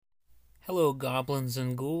Hello, goblins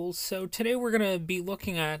and ghouls. So, today we're going to be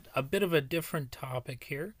looking at a bit of a different topic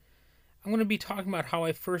here. I'm going to be talking about how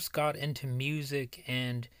I first got into music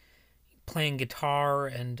and playing guitar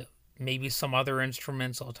and maybe some other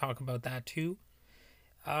instruments. I'll talk about that too.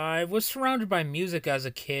 I was surrounded by music as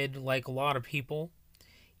a kid, like a lot of people,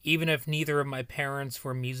 even if neither of my parents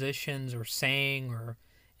were musicians or sang or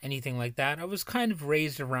anything like that. I was kind of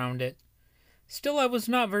raised around it. Still, I was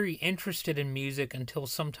not very interested in music until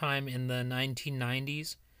sometime in the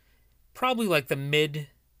 1990s, probably like the mid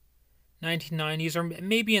 1990s or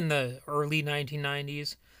maybe in the early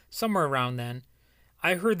 1990s, somewhere around then.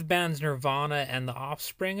 I heard the bands Nirvana and The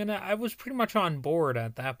Offspring, and I was pretty much on board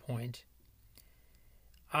at that point.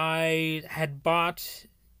 I had bought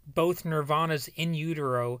both Nirvana's In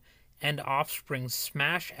Utero and Offspring's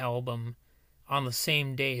Smash album on the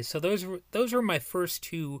same day, so those were my first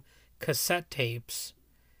two cassette tapes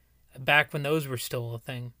back when those were still a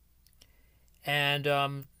thing. And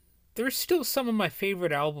they're still some of my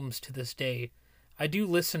favorite albums to this day. I do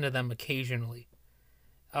listen to them occasionally.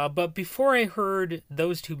 But before I heard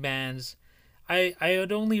those two bands, I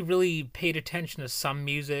had only really paid attention to some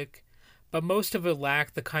music, but most of it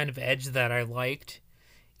lacked the kind of edge that I liked.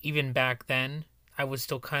 Even back then, I was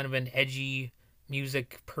still kind of an edgy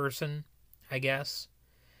music person, I guess.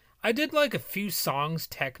 I did like a few songs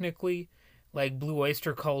technically, like Blue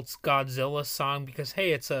Oyster Cult's Godzilla song, because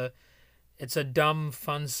hey, it's a dumb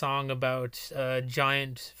fun song about a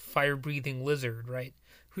giant fire breathing lizard, right?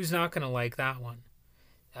 Who's not gonna like that one?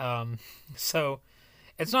 Um, so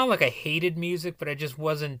it's not like I hated music, but I just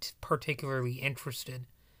wasn't particularly interested.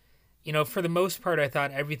 For the most part, I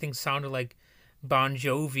thought everything sounded like Bon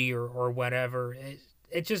Jovi or whatever.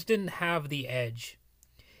 It just didn't have the edge.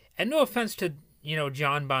 And no offense to,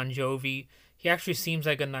 John Bon Jovi. He actually seems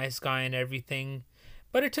like a nice guy and everything.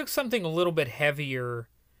 But it took something a little bit heavier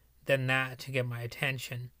than that to get my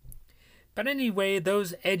attention. But anyway,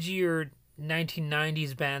 those edgier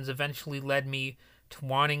 1990s bands eventually led me to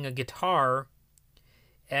wanting a guitar.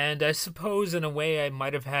 And I suppose in a way I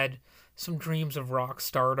might have had some dreams of rock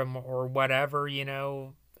stardom or whatever,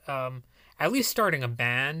 at least starting a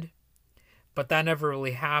band. But that never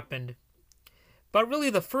really happened. But really,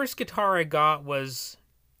 the first guitar I got was,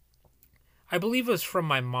 I believe it was from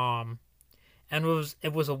my mom, and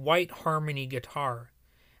it was a white harmony guitar,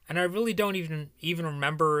 and I really don't even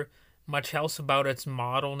remember much else about its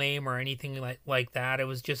model name or anything like that. It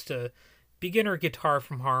was just a beginner guitar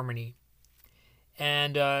from Harmony.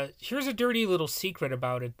 And here's a dirty little secret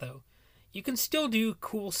about it, though. You can still do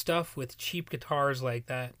cool stuff with cheap guitars like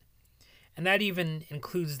that, and that even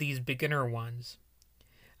includes these beginner ones.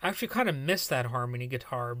 I actually kind of miss that harmony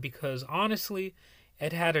guitar because honestly,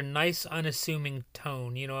 it had a nice, unassuming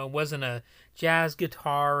tone. It wasn't a jazz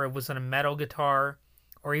guitar, it wasn't a metal guitar,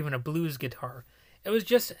 or even a blues guitar. It was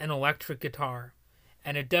just an electric guitar,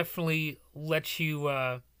 and it definitely lets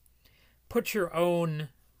you put your own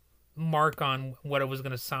mark on what it was going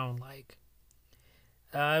to sound like.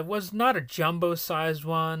 It was not a jumbo-sized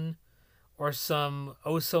one or some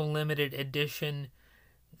oh-so limited edition.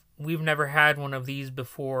 We've never had one of these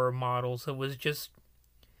before models. It was just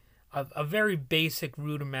a very basic,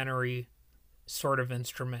 rudimentary sort of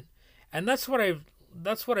instrument, and that's what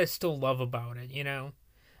I still love about it.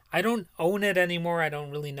 I don't own it anymore. I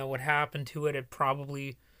don't really know what happened to it. It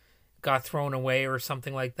probably got thrown away or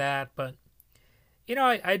something like that. But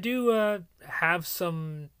I do have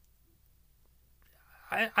some.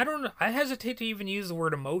 I don't know. I hesitate to even use the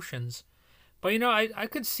word emotions. But I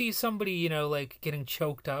could see somebody like getting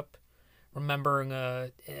choked up,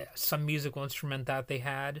 remembering some musical instrument that they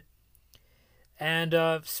had.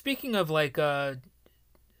 And speaking of like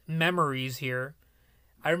memories here,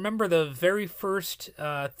 I remember the very first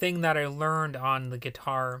thing that I learned on the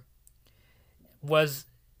guitar was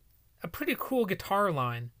a pretty cool guitar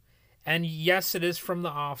line. And yes, it is from the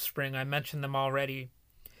Offspring. I mentioned them already.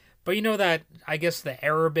 But that, I guess, the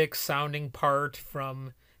Arabic sounding part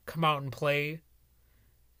from Come Out and Play,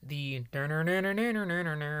 the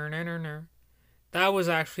that was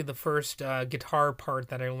actually the first guitar part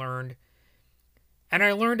that I learned. And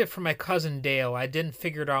I learned it from my cousin Dale. I didn't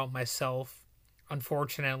figure it out myself,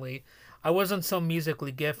 unfortunately. I wasn't so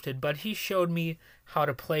musically gifted, but he showed me how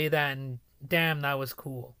to play that, and damn, that was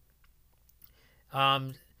cool.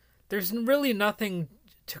 Um, there's really nothing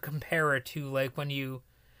to compare it to, like when you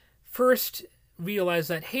first realize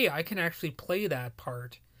that, hey, I can actually play that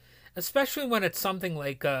part. Especially when it's something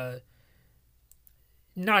like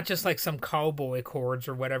not just like some cowboy chords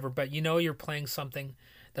or whatever, but you're playing something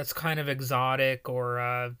that's kind of exotic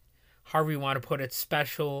or however you want to put it,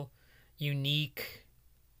 special, unique,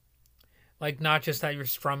 Like, not just that you're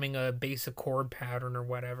strumming a basic chord pattern or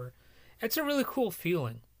whatever. It's a really cool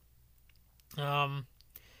feeling. Um,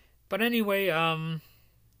 but anyway, I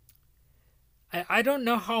don't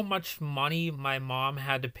know how much money my mom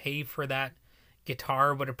had to pay for that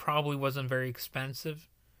guitar, but it probably wasn't very expensive.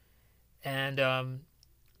 And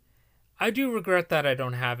I do regret that I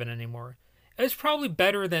don't have it anymore. It's probably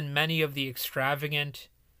better than many of the extravagant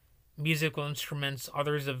musical instruments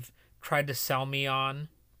others have tried to sell me on.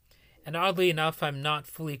 And oddly enough, I'm not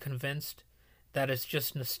fully convinced that it's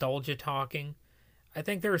just nostalgia talking. I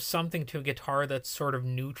think there is something to a guitar that's sort of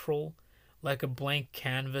neutral, like a blank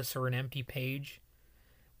canvas or an empty page.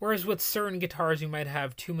 Whereas with certain guitars, you might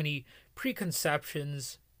have too many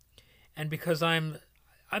preconceptions, and because I'm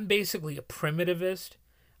basically a primitivist,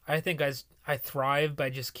 I think I thrive by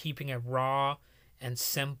just keeping it raw and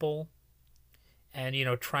simple, and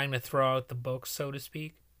trying to throw out the book, so to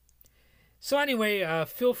speak. So anyway,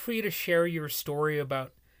 feel free to share your story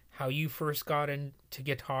about how you first got into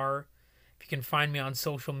guitar. If you can find me on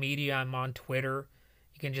social media, I'm on Twitter.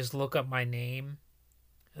 You can just look up my name.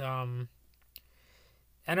 And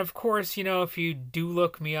of course, if you do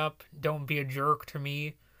look me up, don't be a jerk to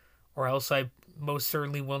me, or else I most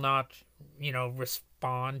certainly will not,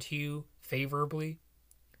 respond to you favorably.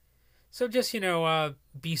 So just,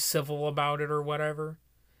 be civil about it or whatever.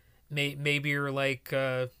 Maybe you're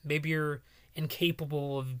maybe you're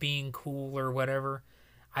incapable of being cool or whatever.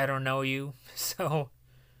 I don't know you. So,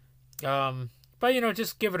 but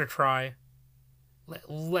just give it a try.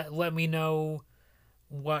 Let me know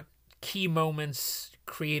what key moments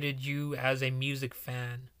created you as a music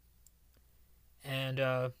fan. And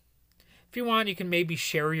if you want, you can maybe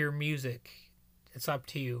share your music. It's up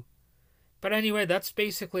to you. But anyway, that's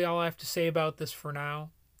basically all I have to say about this for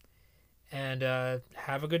now. And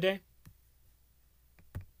have a good day.